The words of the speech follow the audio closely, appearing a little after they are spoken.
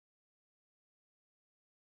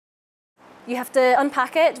You have to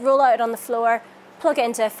unpack it, roll out on the floor, plug it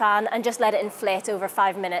into a fan and just let it inflate over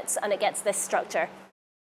 5 minutes and it gets this structure.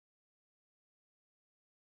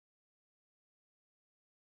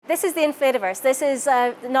 This is the Inflativerse. This is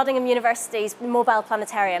Nottingham University's mobile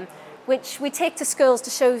planetarium, which we take to schools to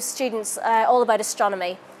show students all about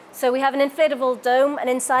astronomy. So we have an inflatable dome, and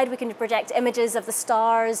inside we can project images of the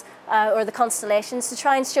stars or the constellations to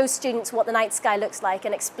try and show students what the night sky looks like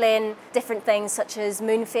and explain different things such as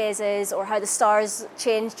moon phases or how the stars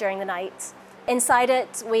change during the night. Inside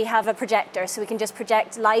it we have a projector, so we can just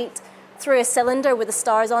project light through a cylinder with the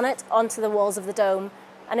stars on it onto the walls of the dome.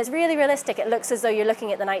 And it's really realistic. It looks as though you're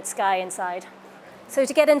looking at the night sky inside. So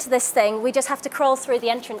to get into this thing, we just have to crawl through the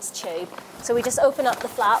entrance tube. So we just open up the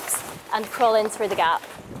flaps and crawl in through the gap.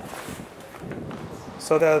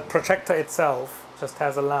 So the projector itself just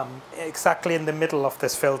has a lamp exactly in the middle of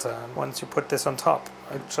this filter. And once you put this on top,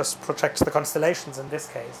 it just projects the constellations in this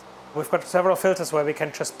case. We've got several filters where we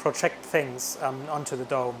can just project things onto the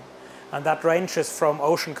dome. And that ranges from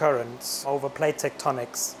ocean currents over plate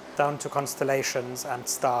tectonics down to constellations and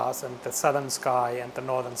stars and the southern sky and the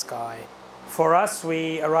northern sky. For us,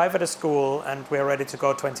 we arrive at a school and we're ready to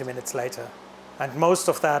go 20 minutes later. And most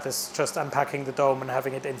of that is just unpacking the dome and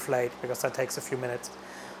having it inflate, because that takes a few minutes.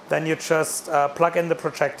 Then you just plug in the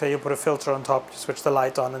projector, you put a filter on top, you switch the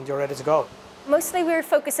light on and you're ready to go. Mostly we're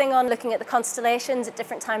focusing on looking at the constellations at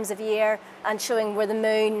different times of year and showing where the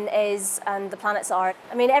moon is and the planets are.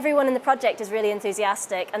 I mean, everyone in the project is really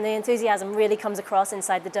enthusiastic and the enthusiasm really comes across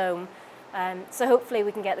inside the dome. So hopefully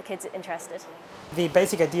we can get the kids interested. The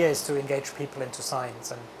basic idea is to engage people into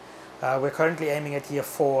science, and we're currently aiming at Year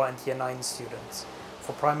 4 and Year 9 students.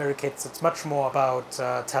 For primary kids it's much more about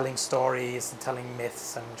telling stories and telling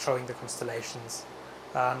myths and showing the constellations,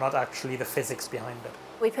 not actually the physics behind it.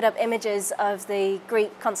 We put up images of the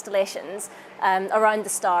Greek constellations around the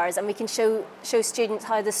stars, and we can show students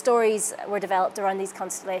how the stories were developed around these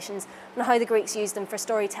constellations and how the Greeks used them for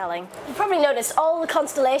storytelling. You've probably noticed all the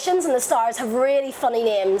constellations and the stars have really funny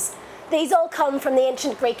names. These all come from the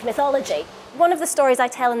ancient Greek mythology. One of the stories I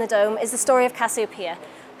tell in the dome is the story of Cassiopeia,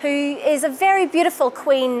 who is a very beautiful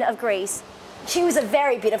queen of Greece. She was a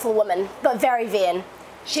very beautiful woman, but very vain.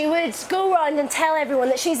 She would go around and tell everyone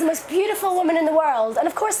that she's the most beautiful woman in the world, and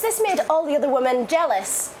of course this made all the other women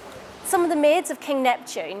jealous. Some of the maids of King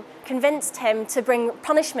Neptune convinced him to bring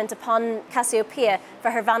punishment upon Cassiopeia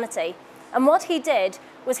for her vanity. And what he did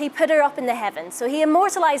was he put her up in the heavens. So he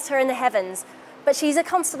immortalized her in the heavens, but she's a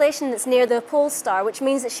constellation that's near the pole star, which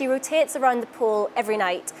means that she rotates around the pole every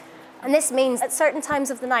night. And this means at certain times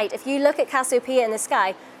of the night, if you look at Cassiopeia in the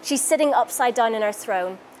sky, she's sitting upside down in her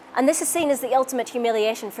throne. And this is seen as the ultimate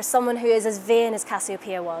humiliation for someone who is as vain as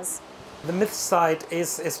Cassiopeia was. The myth side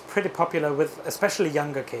is pretty popular with especially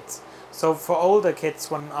younger kids. So for older kids,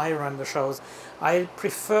 when I run the shows, I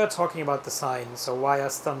prefer talking about the signs. So why are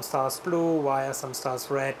some stars blue? Why are some stars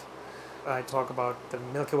red? I talk about the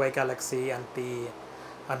Milky Way galaxy and the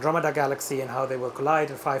Andromeda galaxy and how they will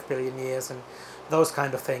collide in 5 billion years and those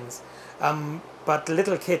kind of things. But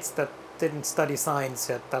little kids that didn't study science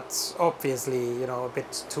yet, that's obviously, a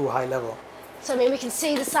bit too high level. So I mean, we can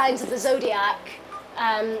see the signs of the zodiac.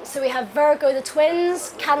 So we have Virgo the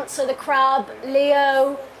twins, Cancer the crab,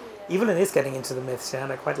 Leo. Evelyn is getting into the myths, yeah,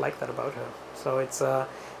 and I quite like that about her. So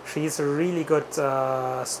she's a really good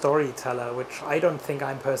storyteller, which I don't think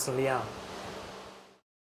I personally am.